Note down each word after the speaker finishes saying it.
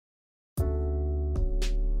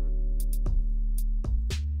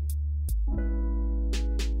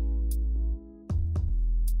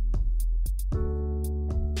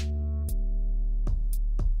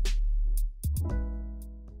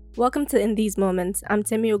Welcome to In These Moments. I'm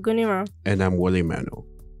Temi Oguniro. And I'm Wole Mano.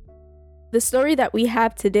 The story that we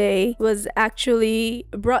have today was actually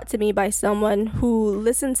brought to me by someone who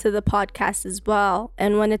listened to the podcast as well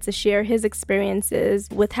and wanted to share his experiences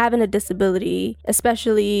with having a disability,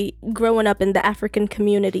 especially growing up in the African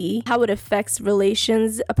community, how it affects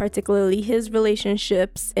relations, particularly his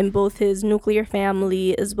relationships in both his nuclear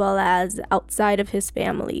family as well as outside of his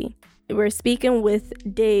family. We're speaking with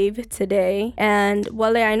Dave today, and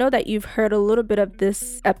Wale, I know that you've heard a little bit of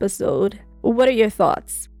this episode. What are your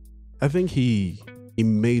thoughts? I think he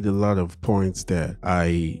made a lot of points that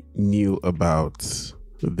I knew about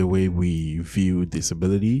the way we view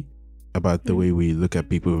disability, about the way we look at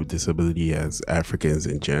people with disability as Africans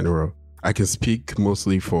in general. I can speak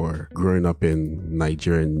mostly for growing up in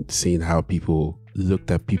Nigeria and seeing how people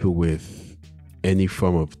looked at people with any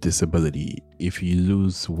form of disability. If you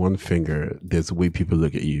lose one finger, there's a way people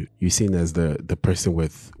look at you. You're seen as the person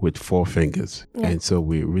with 4 fingers. Yeah. And so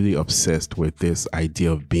we're really obsessed with this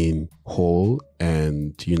idea of being whole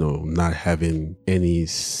and, not having any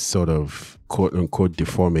sort of quote unquote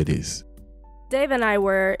deformities. Dave and I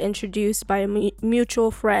were introduced by a mutual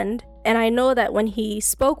friend. And I know that when he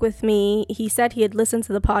spoke with me, he said he had listened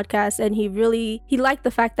to the podcast and he liked the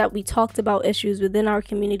fact that we talked about issues within our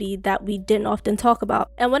community that we didn't often talk about.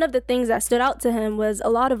 And one of the things that stood out to him was a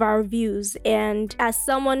lot of our views. And as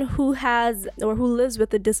someone who has or who lives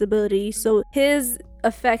with a disability, so his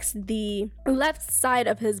affects the left side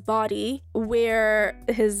of his body, where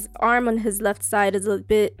his arm on his left side is a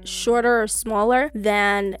bit shorter or smaller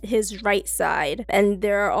than his right side. And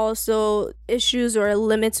there are also issues or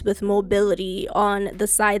limits with mobility on the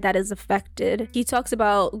side that is affected. He talks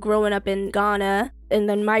about growing up in Ghana and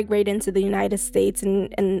then migrating to the United States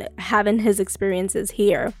and having his experiences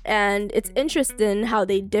here. And it's interesting how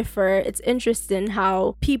they differ. It's interesting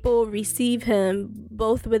how people receive him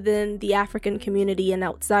both within the African community and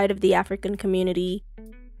outside of the African community.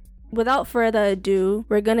 Without further ado,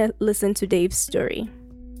 we're gonna listen to Dave's story.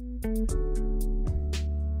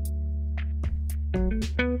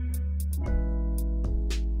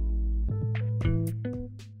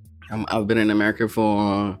 I've been in America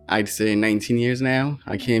for, I'd say, 19 years now.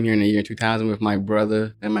 I came here in the year 2000 with my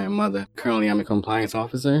brother and my mother. Currently, I'm a compliance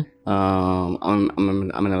officer. I'm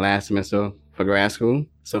in the last semester for grad school,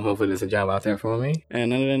 so hopefully there's a job out there for me.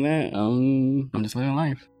 And other than that, I'm just living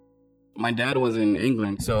life. My dad was in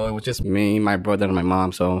England, so it was just me, my brother, and my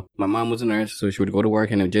mom. So my mom was a nurse, so she would go to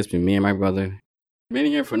work, and it would just be me and my brother. Been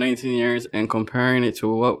here for 19 years and comparing it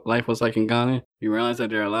to what life was like in Ghana, you realize that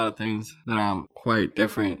there are a lot of things that are quite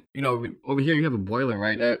different. Over here you have a boiler,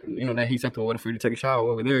 right? That heats up the water for you to take a shower.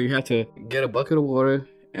 Over there you have to get a bucket of water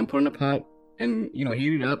and put in a pot and,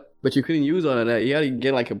 heat it up. But you couldn't use all of that. You had to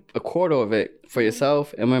get like a quarter of it for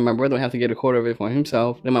yourself. And then my brother would have to get a quarter of it for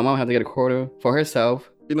himself. Then my mom had to get a quarter for herself.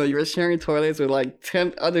 You were sharing toilets with like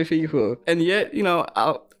 10 other people. And yet,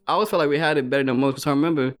 I always felt like we had it better than most. Because I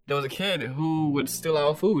remember there was a kid who would steal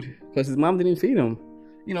our food because his mom didn't feed him.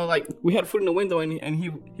 We had food in the window and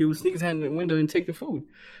he would sneak his hand in the window and take the food.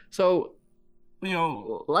 So,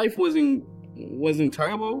 life wasn't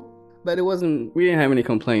terrible, but we didn't have any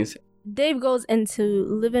complaints. Dave goes into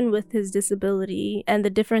living with his disability and the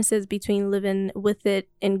differences between living with it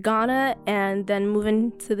in Ghana and then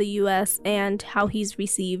moving to the US and how he's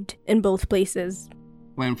received in both places.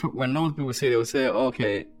 When those people say, they would say,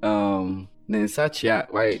 okay, then Satya,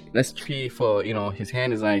 right? Let's treat for, his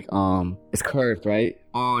hand is like, it's curved, right?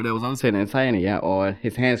 Or there was also saying Insania, or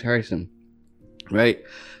his hands hurts him, right?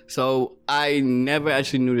 So I never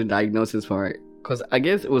actually knew the diagnosis for it. Because I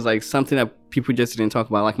guess it was like something that people just didn't talk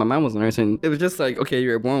about. Like my mom was a nurse and it was just like, okay, you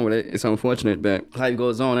were born with it. It's unfortunate, but life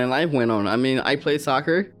goes on and life went on. I mean, I played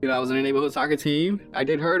soccer. I was in a neighborhood soccer team. I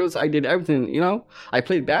did hurdles. I did everything, I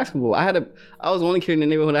played basketball. I was the only kid in the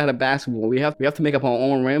neighborhood that had a basketball. We have to make up our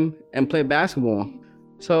own rim and play basketball.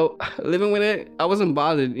 So living with it, I wasn't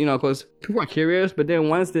bothered, because people are curious, but then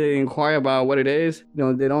once they inquire about what it is,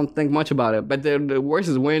 they don't think much about it. But the worst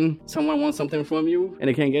is when someone wants something from you and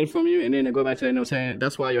they can't get it from you, and then they go back to it saying,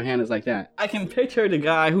 that's why your hand is like that. I can picture the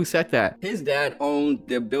guy who said that. His dad owned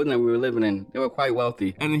the building that we were living in. They were quite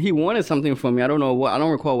wealthy. And he wanted something from me. I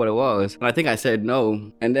don't recall what it was. But I think I said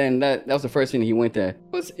no. And then that was the first thing he went there.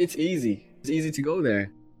 It's easy. It's easy to go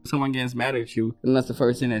there. Someone gets mad at you, and that's the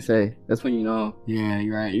first thing they say. That's when yeah,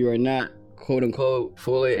 you're right. You are not, quote unquote,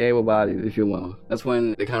 fully able-bodied, if you will. That's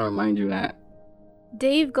when they kind of remind you that.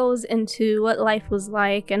 Dave goes into what life was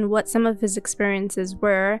like and what some of his experiences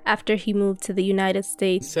were after he moved to the United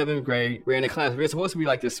States. 7th grade, we're in a class. We're supposed to be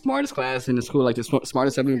like the smartest class in the school, like the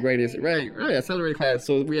smartest 7th graders. Right, accelerated class.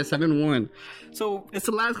 So we had 7-1. So it's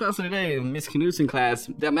the last class of the day, Miss Knudsen class.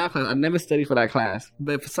 That math class, I never studied for that class.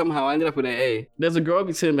 But somehow I ended up with an A. There's a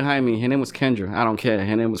girl sitting behind me. Her name was Kendra. I don't care.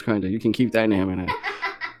 Her name was Kendra. You can keep that name in there.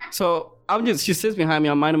 So she sits behind me.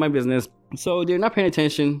 I'm minding my business. So they're not paying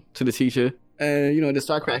attention to the teacher. And, they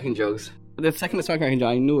start cracking jokes. The second they start cracking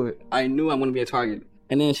jokes, I knew it. I knew I'm going to be a target.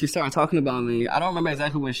 And then she started talking about me. I don't remember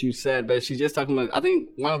exactly what she said, but she just talking about, I think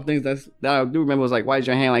one of the things that I do remember was like, why is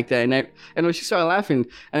your hand like that? And when she started laughing,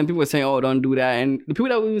 and people were saying, oh, don't do that. And the people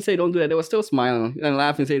that would even say don't do that, they were still smiling and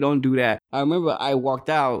laughing and say, don't do that. I remember I walked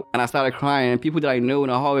out and I started crying, and people that I knew in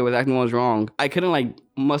the hallway was acting what was wrong. I couldn't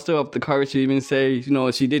muster up the courage to even say,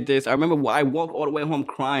 she did this. I remember I walked all the way home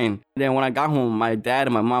crying. Then when I got home, my dad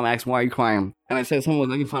and my mom asked, why are you crying? And I said, someone was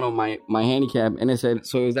making fun of my handicap. And they said,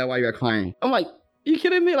 so is that why you're crying? I'm like, you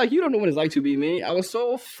kidding me? You don't know what it's like to be me. I was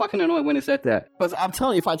so fucking annoyed when they said that. Because I'm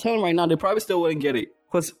telling you, if I tell them right now, they probably still wouldn't get it.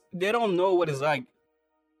 Because they don't know what it's like.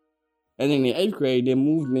 And in the 8th grade, they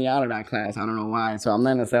moved me out of that class. I don't know why. So I'm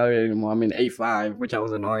not in the salary anymore. I'm in 8-5, which I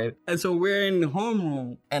was annoyed. And so we're in the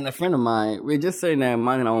homeroom. And a friend of mine, we're just sitting there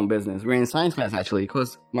minding our own business. We're in science class, actually.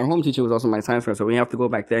 Because my home teacher was also my science class. So we have to go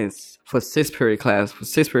back there for 6th period class, for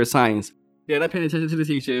 6th period science. They're not paying attention to the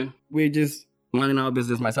teacher. We're just minding our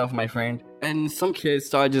business, myself and my friend. And some kids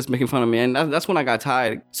started just making fun of me, and that's when I got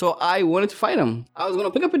tired. So I wanted to fight them. I was going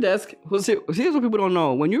to pick up a desk. Here's what people don't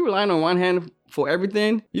know. When you're relying on one hand for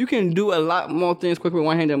everything, you can do a lot more things quick with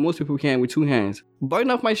one hand than most people can with 2 hands. Button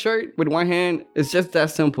up my shirt with one hand is just that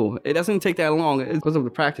simple. It doesn't take that long. It's because of the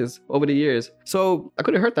practice over the years. So I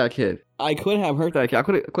could have hurt that kid.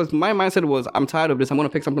 Because my mindset was, I'm tired of this. I'm going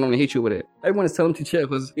to pick something up and hit you with it. Everyone is telling me to chill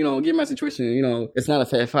because, given my situation, it's not a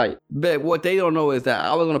fair fight. But what they don't know is that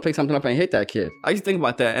I was going to pick something up and hit that kid. I used to think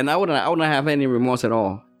about that, and I wouldn't have any remorse at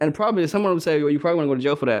all. And probably someone would say, well, you probably want to go to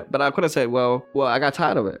jail for that. But I could have said, well, I got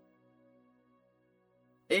tired of it.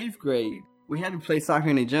 8th grade, we had to play soccer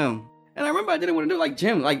in the gym. And I remember I didn't want to do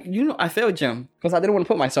gym. I failed gym because I didn't want to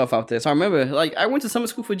put myself out there. So I remember, I went to summer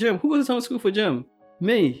school for gym. Who was in summer school for gym?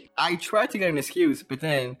 Me. I tried to get an excuse, but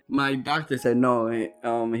then my doctor said no,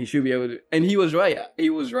 he should be able to. And he was right.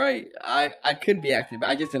 I could be active, but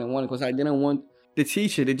I just didn't want it because I didn't want the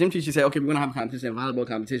gym teacher said, okay, we're going to have a competition, volleyball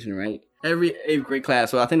competition, right? Every 8th grade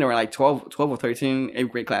class. So I think there were 12 or 13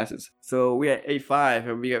 8th grade classes. So we had 8-5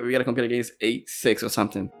 and we got to compete against 8-6 or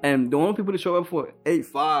something. And the only people to show up for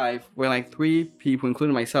 8-5 were 3 people,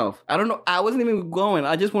 including myself. I don't know. I wasn't even going.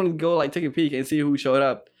 I just wanted to go take a peek and see who showed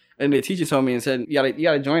up. And the teacher told me and said, you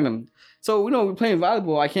gotta join them. So, we're playing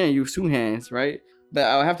volleyball. I can't use 2 hands, right? But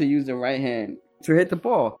I'll have to use the right hand to hit the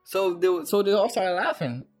ball. So they all started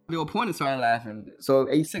laughing. The opponents started laughing. So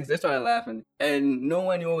 8-6, they started laughing. And no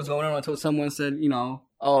one knew what was going on until someone said,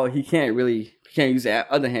 oh, he can't use the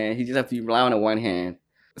other hand. He just have to rely on the one hand.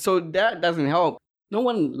 So that doesn't help. No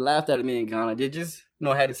one laughed at me in Ghana. They just,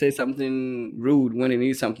 had to say something rude when they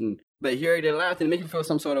need something. But here they laughed and make you feel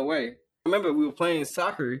some sort of way. I remember we were playing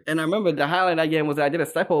soccer, and I remember the highlight of that game was that I did a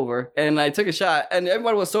step over, and I took a shot, and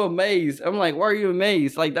everybody was so amazed. I'm like, why are you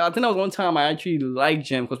amazed? I think that was one time I actually liked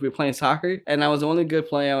gym because we were playing soccer, and I was the only good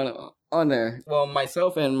player on there. Well,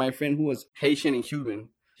 myself and my friend who was Haitian and Cuban,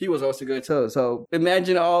 he was also good too. So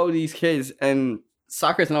imagine all these kids, and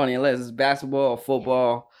soccer is not on your list. It's basketball or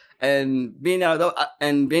football, and being out,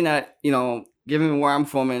 given where I'm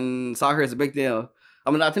from, and soccer is a big deal. I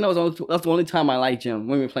think that's the only time I liked gym,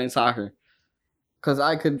 when we were playing soccer. Because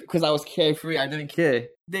I was carefree, I didn't care.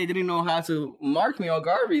 They didn't know how to mark me or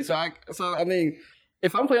guard me. So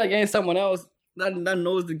if I'm playing against someone else that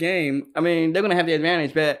knows the game, they're going to have the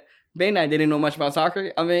advantage. But being that they didn't know much about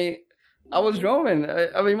soccer, I was drawing.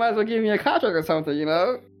 You might as well give me a contract or something,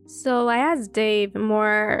 So I asked Dave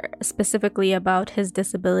more specifically about his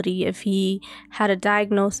disability, if he had a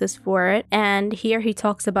diagnosis for it. And here he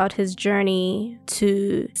talks about his journey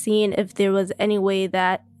to seeing if there was any way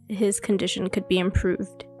that his condition could be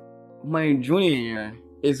improved. My junior year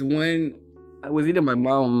is when it was either my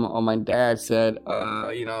mom or my dad said,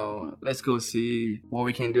 let's go see what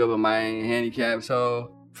we can do about my handicap.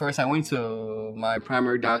 So first I went to my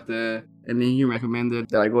primary doctor, and then he recommended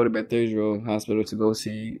that I go to Bethesda Hospital to go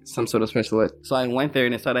see some sort of specialist. So I went there,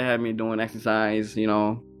 and they started having me doing exercise,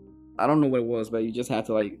 I I don't know what it was, but you just have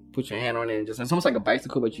to like put your hand on it and just, it's almost like a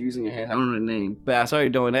bicycle, but you're using your hand. I don't know the name. But I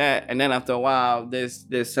started doing that. And then after a while, they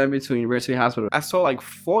sent me to University Hospital. I saw like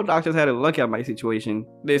 4 doctors had a look at my situation.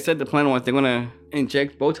 They said the plan was they're going to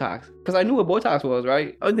inject Botox. Because I knew what Botox was,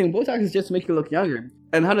 right? I think Botox is just to make you look younger.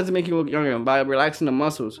 And how does it make you look younger? By relaxing the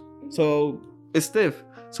muscles. So it's stiff.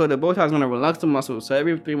 So the Botox is going to relax the muscles. So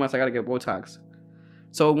every 3 months, I got to get Botox.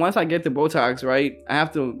 So once I get the Botox, right, I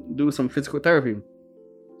have to do some physical therapy.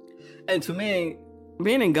 And to me,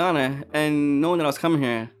 being in Ghana and knowing that I was coming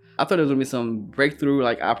here, I thought there was going to be some breakthrough,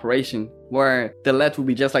 like, operation where the left would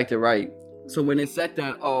be just like the right. So when they said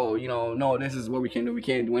that, oh, you know, no, this is what we can do. We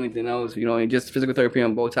can't do anything else, you know, and just physical therapy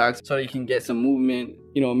and Botox so you can get some movement,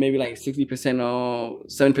 you know, maybe like 60% or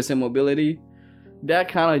 7% mobility. That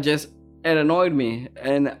kind of just, it annoyed me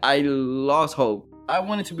and I lost hope. I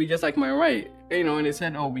wanted to be just like my right, you know, and they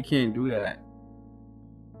said, oh, we can't do that.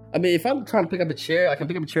 I mean, if I'm trying to pick up a chair, I can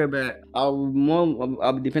pick up a chair, but I'll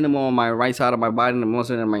be depending more on my right side of my body more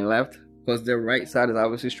so than my left. Because the right side is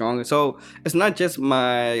obviously stronger. So it's not just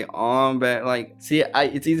my arm, but like, see,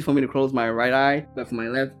 it's easy for me to close my right eye, but for my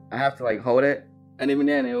left, I have to like hold it. And even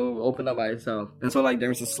then, it will open up by itself. And so like,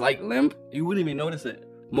 there's a slight limp. You wouldn't even notice it.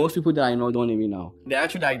 Most people that I know don't even know. The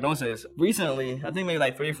actual diagnosis, recently, I think maybe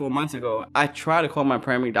like 3 or 4 months ago, I tried to call my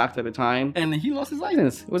primary doctor at the time, and he lost his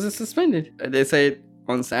license. It was suspended. They said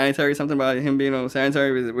on sanitary, something about him being on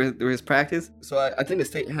sanitary with his practice. So I think the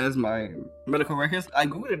state has my medical records. I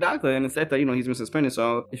googled the doctor and it said that, you know, he's been suspended.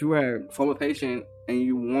 So if you were a former patient and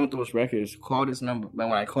you want those records, call this number. But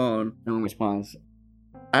when I called, no one responds.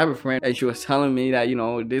 I have a friend and she was telling me that, you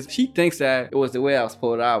know, she thinks that it was the way I was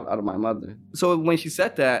pulled out of my mother. So when she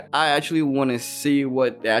said that, I actually want to see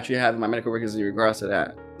what they actually have in my medical records in regards to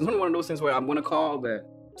that. It's one of those things where I'm going to call, but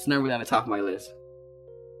it's never really on the top of my list.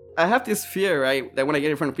 I have this fear, right, that when I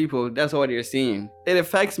get in front of people, that's all they're seeing. It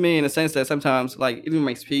affects me in the sense that sometimes, like, even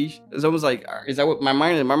my speech, it's almost like, is that what my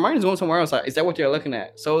mind is going somewhere else? Like, is that what they're looking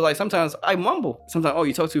at? So, like, sometimes I mumble. Sometimes, oh,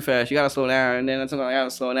 you talk too fast, you gotta slow down, and then sometimes I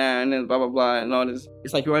gotta slow down, and then blah, blah, blah, and all this.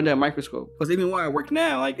 It's like you're under a microscope. Because even where I work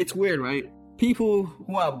now, like, it's weird, right? People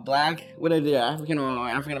who are black, whether they're African or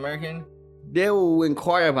African American, they will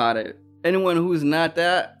inquire about it. Anyone who's not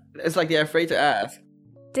that, it's like they're afraid to ask.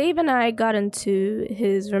 Dave and I got into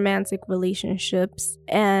his romantic relationships,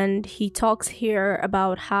 and he talks here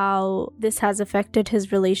about how this has affected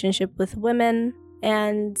his relationship with women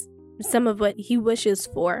and some of what he wishes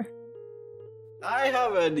for. I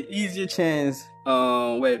have an easier chance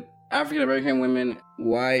with African American women,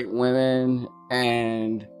 white women,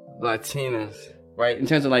 and Latinas, right? In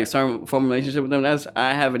terms of like some form of relationship with them,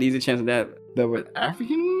 I have an easy chance of that. But with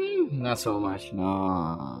African women, not so much.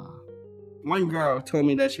 Nah. One girl told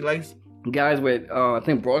me that she likes guys with, I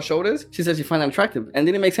think, broad shoulders. She said she finds them attractive. And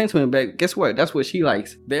didn't make sense to me, but guess what? That's what she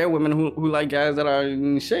likes. There are women who like guys that are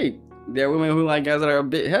in shape. There are women who like guys that are a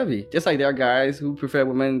bit heavy. Just like there are guys who prefer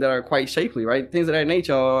women that are quite shapely, right? Things of that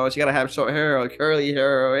nature. Or she gotta have short hair or curly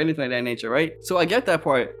hair or anything of that nature, right? So I get that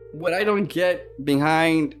part. What I don't get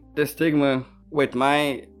behind the stigma with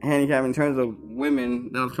my handicap in terms of women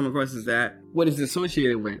that I've come across is that what is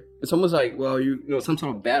associated with. It's almost like, well, you know, some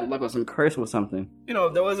sort of bad luck or some curse or something. You know,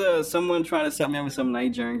 there was someone trying to set me up with some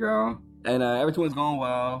Nigerian girl, and everything was going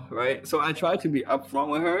well, right? So I tried to be upfront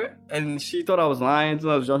with her, and she thought I was lying,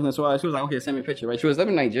 so I was joking. So she was like, okay, send me a picture, right? She was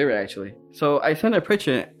living in Nigeria, actually. So I sent her a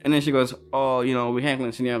picture, and then she goes, oh, you know, we can't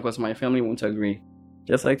continue because my family won't agree.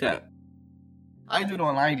 Just like that. I do the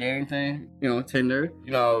online dating thing, you know, Tinder.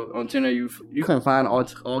 You know, on Tinder, you can find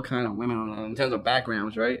all kind of women in terms of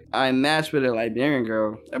backgrounds, right? I matched with a Liberian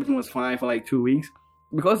girl. Everything was fine for like 2 weeks.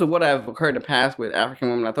 Because of what I've occurred in the past with African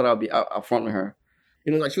women, I thought I'd be upfront with her.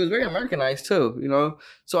 You know, like she was very Americanized too, you know?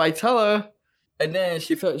 So I tell her, and then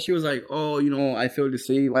she was like, oh, you know, I feel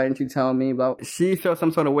deceived. Why didn't you tell me? But she felt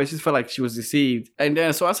some sort of way. She felt like she was deceived. And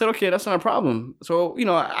then, so I said, okay, that's not a problem. So, you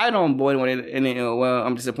know, I don't bore anyone in it. Well,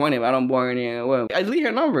 I'm disappointed, but I don't bore anyone. Well, I delete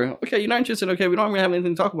her number. Okay, you're not interested. Okay, we don't really have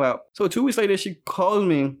anything to talk about. So 2 weeks later, she calls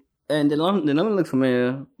me, and the number looked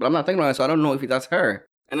familiar, but I'm not thinking about it, so I don't know if that's her.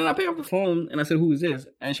 And then I pick up the phone and I said, who is this?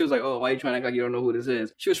 And she was like, oh, why are you trying to act like you don't know who this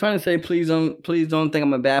is? She was trying to say, please don't think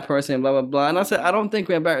I'm a bad person, blah, blah, blah. And I said, I don't think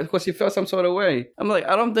we're bad. Of course, she felt some sort of way. I'm like,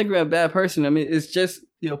 I don't think we're a bad person. I mean, it's just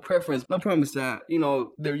your preference. My problem is that, you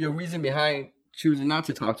know, your reason behind choosing not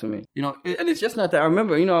to talk to me. You know, and it's just not that. I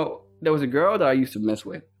remember, you know, there was a girl that I used to mess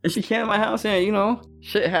with. And she came to my house and, you know,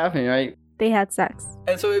 shit happened, right? they had sex.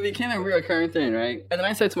 And so it became a reoccurring thing, right? And then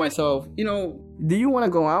I said to myself, do you want to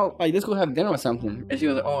go out? Like, let's go have dinner or something. And she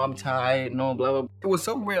was like, oh, I'm tired, no, blah, blah. It was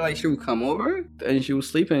so weird. Like, she would come over and she was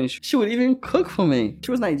sleeping. She would even cook for me. She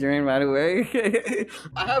was Nigerian, by the way.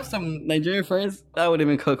 I have some Nigerian friends that would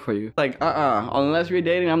even cook for you. Like, unless we're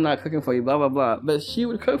dating, I'm not cooking for you, blah, blah, blah. But she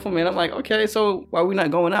would cook for me. And I'm like, okay, so why are we not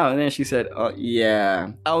going out? And then she said,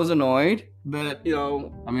 yeah. I was annoyed. But, what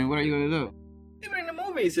are you going to do? Even in the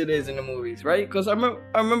movies, it is in the movies, right? Because I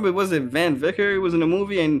remember, was it Van Vicker? It was in the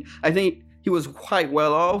movie, and I think he was quite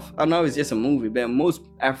well off. I know it's just a movie, but most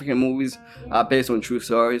African movies are based on true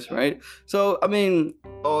stories, right? So,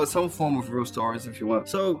 or some form of real stories, if you want.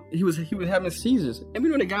 So, he was having seizures. And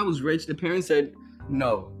the guy was rich, the parents said,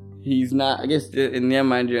 no, he's not. I guess in their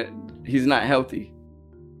mind, he's not healthy.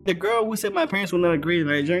 The girl who said my parents will not agree, the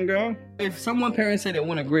Nigerian girl, if someone parents say they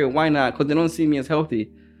won't agree, why not? Because they don't see me as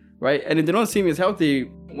healthy. Right? And if they don't see me as healthy,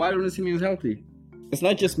 why don't they see me as healthy? It's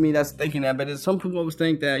not just me that's thinking that, but some people always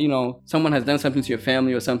think that, someone has done something to your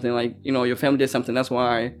family or something like, your family did something, that's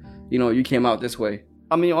why, you came out this way.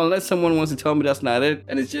 Unless someone wants to tell me that's not it,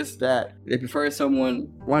 and it's just that they prefer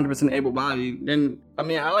someone 100% able-bodied, then, I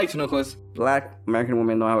like to know because Black American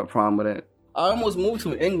women don't have a problem with it. I almost moved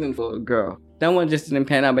to England for a girl. That one just didn't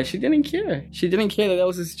pan out, but she didn't care. She didn't care that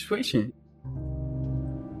was the situation.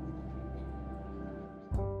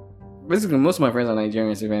 Basically, most of my friends are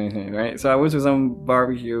Nigerians, if anything, right? So I went to some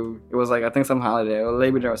barbecue. It was like, I think some holiday or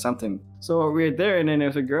Labor Day or something. So we were there, and then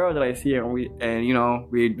there's a girl that I see, and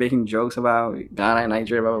we're making jokes about Ghana and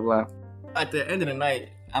Nigeria, blah, blah, blah. At the end of the night,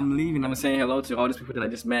 I'm leaving. I'm saying hello to all these people that I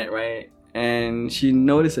just met, right? And she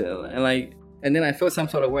noticed it, and then I felt some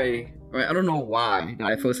sort of way, right? I don't know why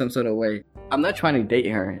I feel some sort of way. I'm not trying to date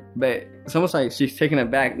her, but it's almost like she's taken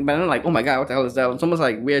aback. But I'm like, oh my God, what the hell is that? It's almost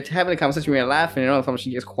like we're having a conversation, we're laughing, and all of a sudden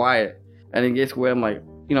she gets quiet. And it gets where I'm like,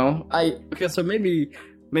 so maybe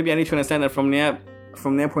I need to understand that from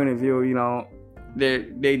their point of view,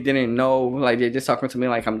 they didn't know, like they're just talking to me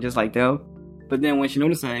like I'm just like them. But then when she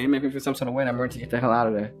noticed that, it made me feel some sort of way, and I'm ready to get the hell out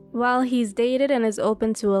of there. While he's dated and is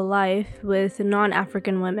open to a life with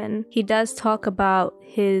non-African women, he does talk about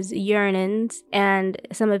his yearnings and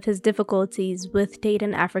some of his difficulties with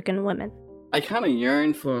dating African women. I kind of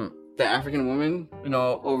yearn for the African woman,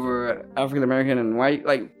 over African American and white.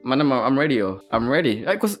 Like, I'm ready.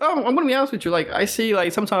 Like, cause I'm gonna be honest with you. Like, I see,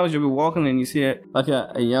 like, sometimes you'll be walking and you see a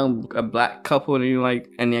black couple and you like,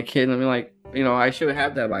 and their kid, and I'm like, I should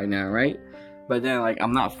have that by now, right? But then, like,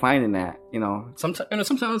 I'm not finding that.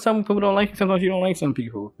 Sometimes some people don't like you. Sometimes you don't like some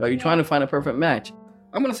people. Like, you're trying to find a perfect match.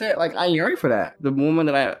 I'm gonna say it, like, I yearn for that. The woman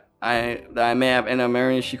that I may have ended up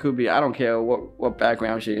marrying, she could be, I don't care what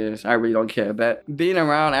background she is. I really don't care. But being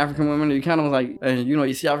around African women, you kind of like,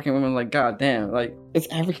 you see African women like, God damn, like, it's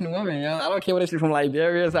African women, I don't care whether she's from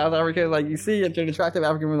Liberia, South Africa, like, you see an attractive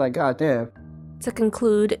African woman, like, God damn. To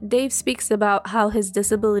conclude, Dave speaks about how his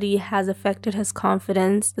disability has affected his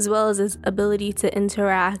confidence, as well as his ability to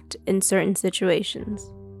interact in certain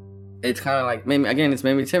situations. It's kind of like, it's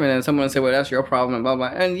made me timid, and someone will say, well, that's your problem, and blah, blah.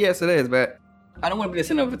 And yes, it is, but I don't want to be the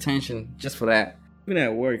center of attention just for that. Even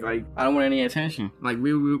at work, like, I don't want any attention. Like,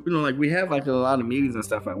 we have, like, a lot of meetings and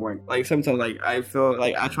stuff at work. Like, sometimes, like, I feel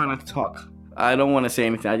like I try not to talk. I don't want to say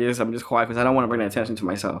anything. I'm just quiet because I don't want to bring the attention to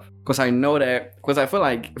myself. Because I know that, because I feel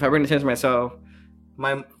like if I bring the attention to myself,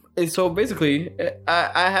 so basically,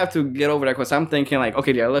 I have to get over that because I'm thinking like,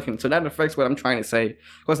 okay, they're looking. So that affects what I'm trying to say.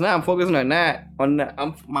 Because now I'm focusing on that.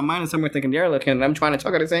 My mind is somewhere thinking they're looking, and I'm trying to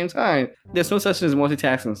talk at the same time. There's no such thing as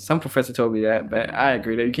multitasking. Some professor told me that, but I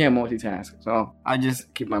agree that you can't multitask. So I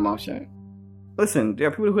just keep my mouth shut. Listen, there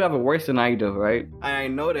are people who have it worse than I do, right? I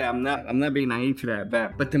know that I'm not being naive to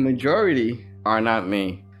that, but the majority are not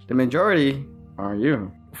me. The majority are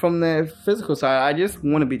you. From the physical side, I just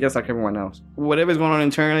want to be just like everyone else. Whatever's going on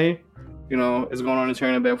internally, is going on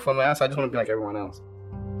internally, but from the outside, I just want to be like everyone else.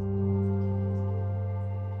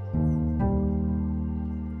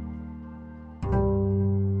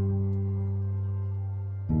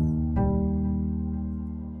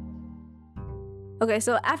 Okay,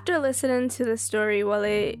 so after listening to the story,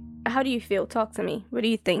 Wale, how do you feel? Talk to me. What do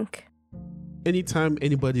you think? Anytime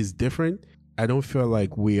anybody's different, I don't feel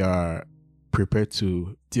like we are prepared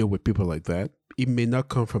to deal with people like that. It may not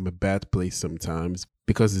come from a bad place sometimes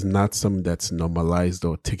because it's not something that's normalized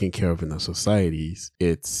or taken care of in our societies.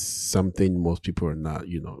 It's something most people are not,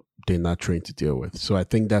 they're not trained to deal with. So I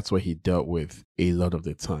think that's what he dealt with a lot of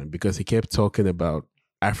the time, because he kept talking about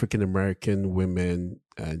African American women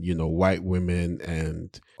and, white women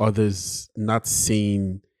and others not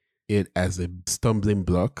seeing it as a stumbling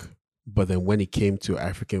block. But then when it came to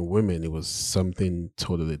African women, it was something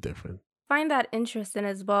totally different. find that interesting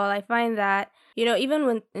as well. I find that, even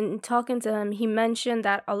when in talking to him, he mentioned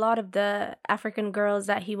that a lot of the African girls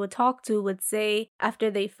that he would talk to would say after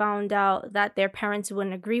they found out that their parents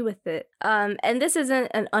wouldn't agree with it. And this isn't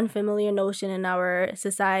an unfamiliar notion in our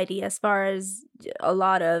society as far as a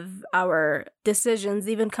lot of our decisions,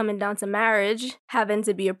 even coming down to marriage, having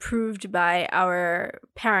to be approved by our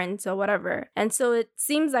parents or whatever. And so it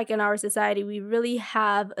seems like in our society, we really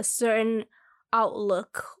have a certain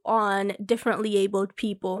outlook on differently abled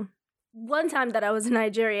people. One time that I was in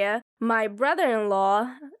Nigeria, my brother-in-law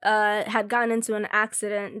had gotten into an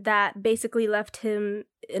accident that basically left him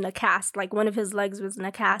in a cast, like one of his legs was in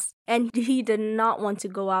a cast, and he did not want to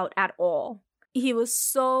go out at all. He was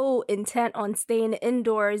so intent on staying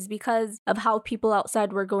indoors because of how people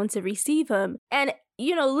outside were going to receive him. And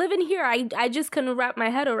living here, I just couldn't wrap my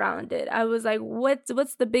head around it. I was like,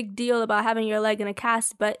 what's the big deal about having your leg in a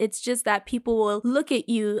cast? But it's just that people will look at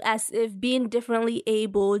you as if being differently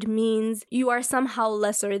abled means you are somehow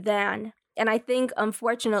lesser than. And I think,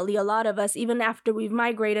 unfortunately, a lot of us, even after we've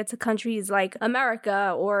migrated to countries like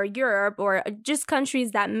America or Europe or just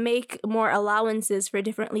countries that make more allowances for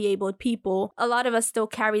differently abled people, a lot of us still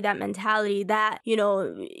carry that mentality that,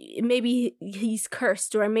 maybe he's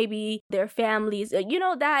cursed or maybe their families,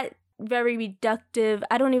 that very reductive.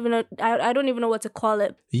 I don't even know what to call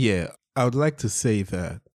it. Yeah, I would like to say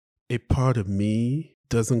that a part of me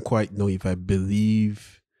doesn't quite know if I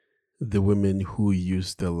believe the women who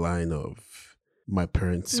use the line of my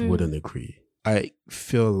parents wouldn't agree. I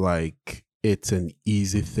feel like it's an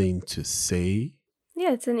easy thing to say.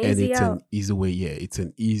 Yeah, it's an easy out. An easy way. Yeah, it's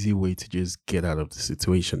an easy way to just get out of the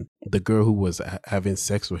situation. The girl who was having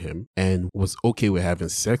sex with him and was okay with having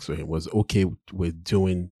sex with him, was okay with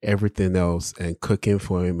doing everything else and cooking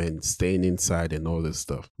for him and staying inside and all this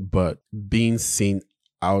stuff. But being seen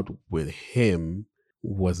out with him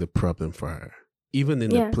was a problem for her. Even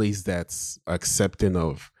in a place that's accepting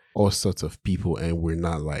of all sorts of people and we're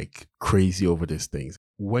not like crazy over these things.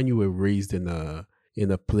 When you were raised in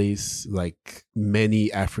a place like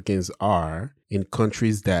many Africans are, in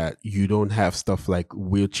countries that you don't have stuff like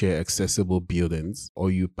wheelchair accessible buildings,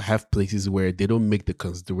 or you have places where they don't make the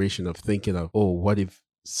consideration of thinking of, oh, what if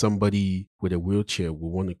somebody with a wheelchair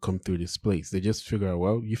will want to come through this place? They just figure out,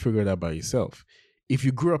 well, you figure it out by yourself. If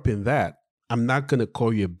you grew up in that, I'm not going to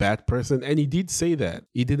call you a bad person. And he did say that.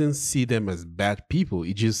 He didn't see them as bad people.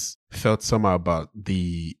 He just felt somehow about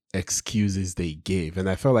the excuses they gave. And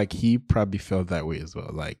I felt like he probably felt that way as well.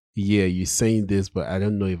 Like, yeah, you're saying this, but I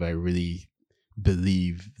don't know if I really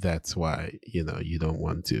believe that's why, you don't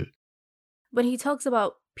want to. When he talks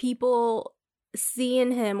about people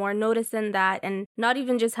seeing him or noticing that, and not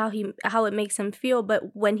even just how it makes him feel, but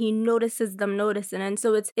when he notices them noticing. And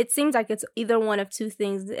so it seems like it's either one of two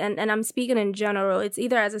things, and I'm speaking in general. It's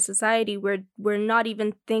either as a society where we're not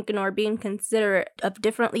even thinking or being considerate of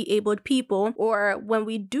differently abled people, or when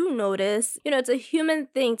we do notice, it's a human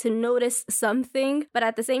thing to notice something, but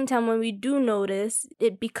at the same time, when we do notice,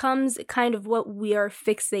 it becomes kind of what we are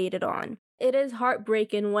fixated on. It is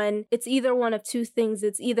heartbreaking when it's either one of two things.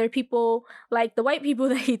 It's either people, like the white people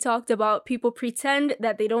that he talked about, people pretend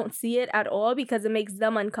that they don't see it at all because it makes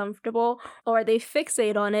them uncomfortable, or they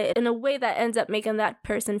fixate on it in a way that ends up making that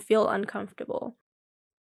person feel uncomfortable.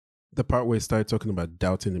 The part where he started talking about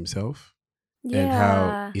doubting himself and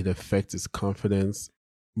how it affects his confidence.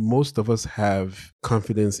 Most of us have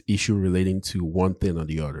confidence issue relating to one thing or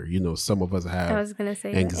the other. Some of us have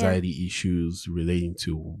anxiety issues relating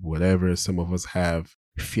to whatever. Some of us have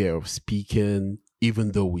fear of speaking,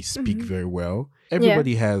 even though we speak very well.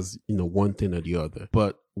 Everybody has, one thing or the other.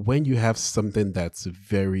 But when you have something that's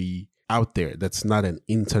very out there, that's not an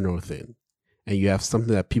internal thing, and you have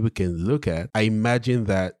something that people can look at, I imagine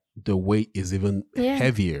that the weight is even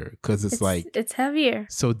heavier because it's heavier.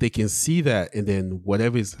 So they can see that, and then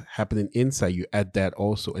whatever is happening inside, you add that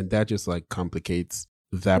also, and that just like complicates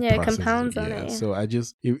that process. It compounds on it. So I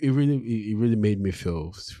just it really made me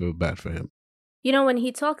feel bad for him. When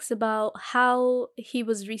he talks about how he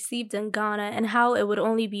was received in Ghana and how it would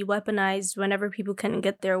only be weaponized whenever people couldn't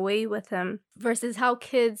get their way with him, versus how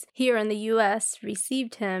kids here in the US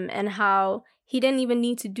received him and how he didn't even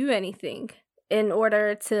need to do anything in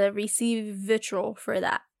order to receive vitriol for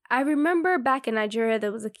that. I remember back in Nigeria,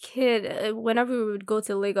 there was a kid, whenever we would go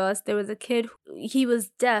to Lagos, there was a kid, he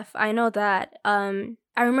was deaf, I know that.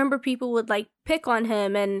 I remember people would like pick on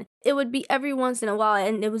him, and it would be every once in a while,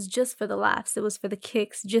 and it was just for the laughs. It was for the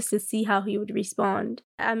kicks, just to see how he would respond.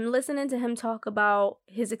 I'm listening to him talk about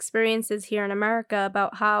his experiences here in America,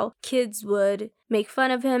 about how kids would make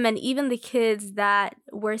fun of him, and even the kids that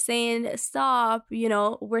were saying stop, you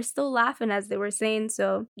know, were still laughing as they were saying.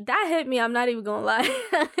 So that hit me, I'm not even gonna lie.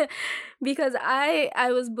 Because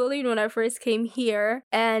I was bullied when I first came here,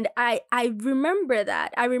 and I remember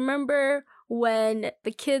that. I remember when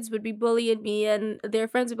the kids would be bullying me and their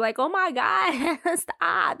friends would be like, oh my God,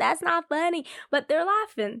 stop, that's not funny. But they're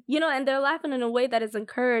laughing, you know, and they're laughing in a way that is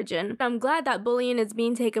encouraging. I'm glad that bullying is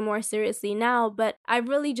being taken more seriously now, but I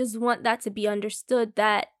really just want that to be understood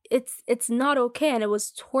that it's not okay, and it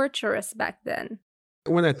was torturous back then.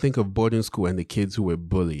 When I think of boarding school and the kids who were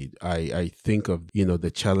bullied, I think of, you know,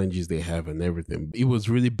 the challenges they have and everything. It was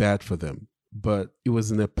really bad for them. But it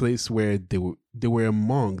was in a place where they were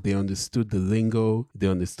among, they understood the lingo, they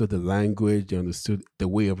understood the language, they understood the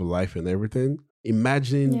way of life and everything.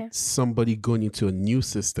 Imagine somebody going into a new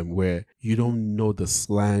system where you don't know the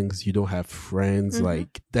slangs, you don't have friends.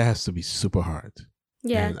 Like, that has to be super hard.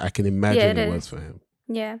 Yeah. And I can imagine it was for him.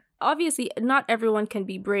 Yeah. Obviously, not everyone can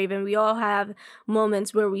be brave, and we all have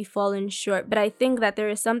moments where we've fallen short. But I think that there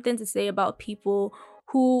is something to say about people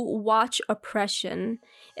who watch oppression,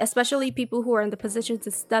 especially people who are in the position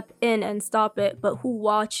to step in and stop it, but who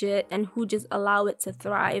watch it and who just allow it to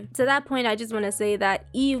thrive. To that point, I just want to say that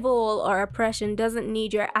evil or oppression doesn't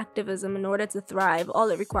need your activism in order to thrive. All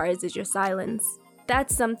it requires is your silence.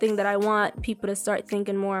 That's something that I want people to start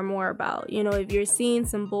thinking more and more about. You know, if you're seeing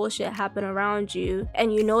some bullshit happen around you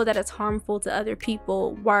and you know that it's harmful to other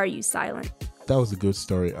people, why are you silent? That was a good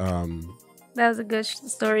story. That was a good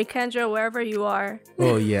story, Kendra. Wherever you are.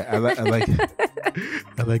 Oh yeah, I like I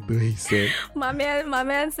like the way he said. My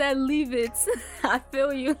man said, "Leave it." I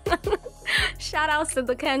feel you. Shout outs to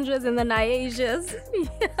the Kendras and the Niasias. He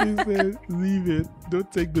said, "Leave it.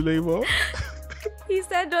 Don't take the name off." He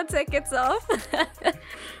said, "Don't take it off."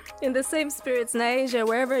 In the same spirits, Niasia,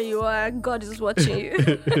 wherever you are, God is watching you.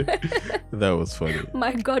 That was funny.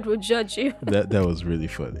 My God will judge you. That was really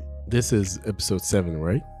funny. This is episode 7,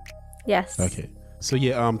 right? Yes. Okay. So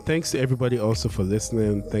yeah, thanks to everybody also for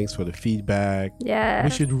listening. Thanks for the feedback. Yeah. We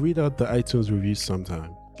should read out the iTunes reviews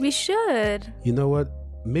sometime. We should. You know what?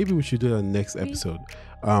 Maybe we should do that next episode.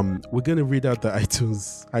 We're gonna read out the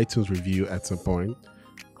iTunes review at some point.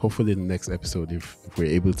 Hopefully the next episode if we're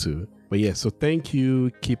able to. But yeah, so thank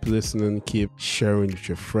you. Keep listening. Keep sharing with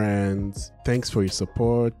your friends. Thanks for your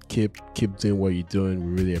support. Keep doing what you're doing.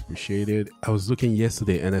 We really appreciate it. I was looking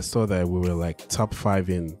yesterday and I saw that we were like top 5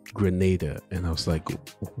 in Grenada, and I was like,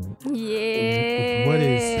 yeah. What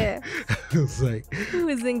is? I was like, who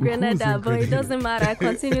is in Grenada? But it doesn't matter.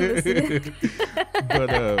 Continue listening.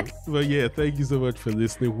 But yeah, thank you so much for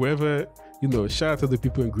listening. Whoever. You know, shout out to the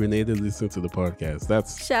people in Grenada listening to the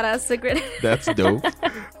podcast. Shout out to Grenada. That's dope.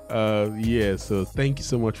 Yeah, so thank you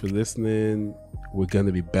so much for listening. We're going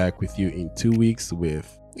to be back with you in 2 weeks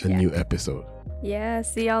with a new episode. Yeah,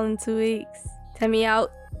 see y'all in 2 weeks. Tell me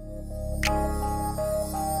out.